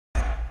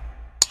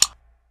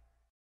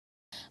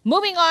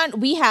Moving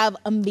on, we have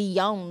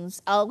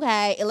Beyonce.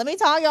 Okay, and let me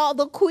tell y'all,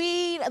 the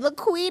queen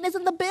is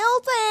in the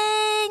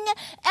building,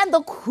 and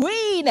the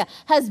queen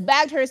has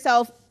bagged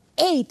herself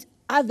 8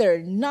 other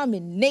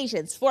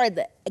nominations for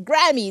the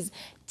Grammys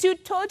to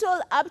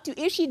total up to,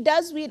 if she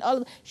does win all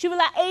of, she will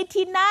have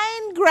 89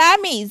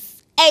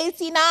 Grammys.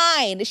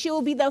 89. She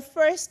will be the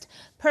first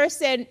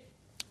person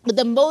with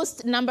the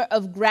most number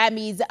of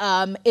Grammys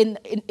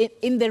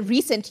in the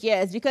recent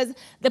years, because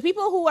the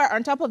people who were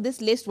on top of this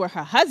list were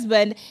her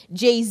husband,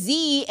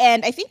 Jay-Z,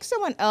 and I think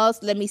someone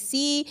else, let me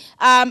see,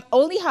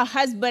 only her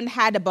husband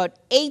had about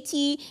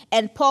 80,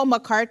 and Paul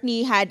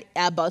McCartney had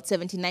about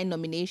 79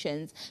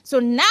 nominations. So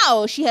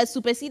now she has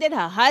superseded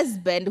her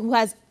husband, who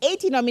has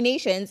 80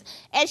 nominations,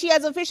 and she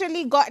has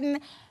officially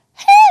gotten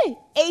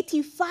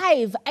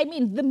 85. I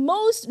mean, the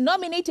most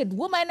nominated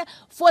woman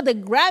for the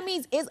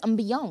Grammys is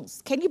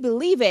Beyonce. Can you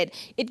believe it?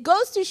 It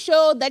goes to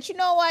show that, you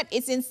know what,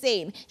 it's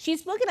insane. She's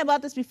spoken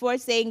about this before,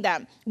 saying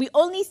that we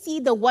only see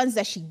the ones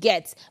that she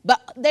gets, but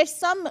there's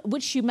some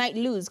which she might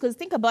lose, because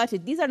think about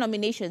it, these are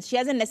nominations. She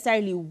hasn't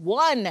necessarily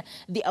won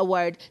the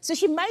award, so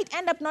she might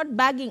end up not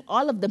bagging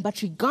all of them,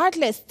 but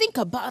regardless, think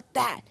about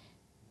that.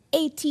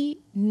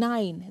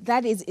 89.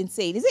 That is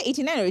insane. Is it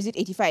 89 or is it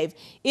 85?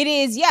 It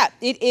is, yeah,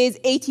 it is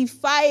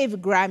 85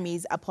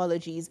 Grammys,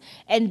 apologies.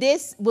 And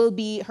this will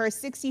be her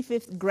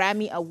 65th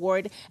Grammy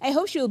Award. I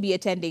hope she will be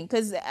attending,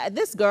 because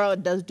this girl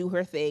does do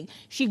her thing.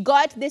 She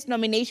got these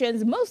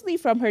nominations mostly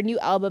from her new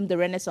album, The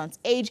Renaissance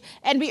Age,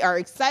 and we are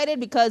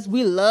excited because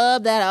we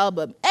love that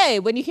album.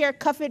 Hey, when you hear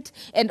Cuff It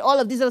and all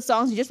of these other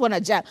songs, you just want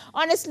to jam.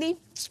 Honestly,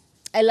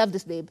 I love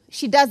this babe.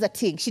 She does a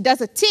thing. She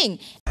does a thing.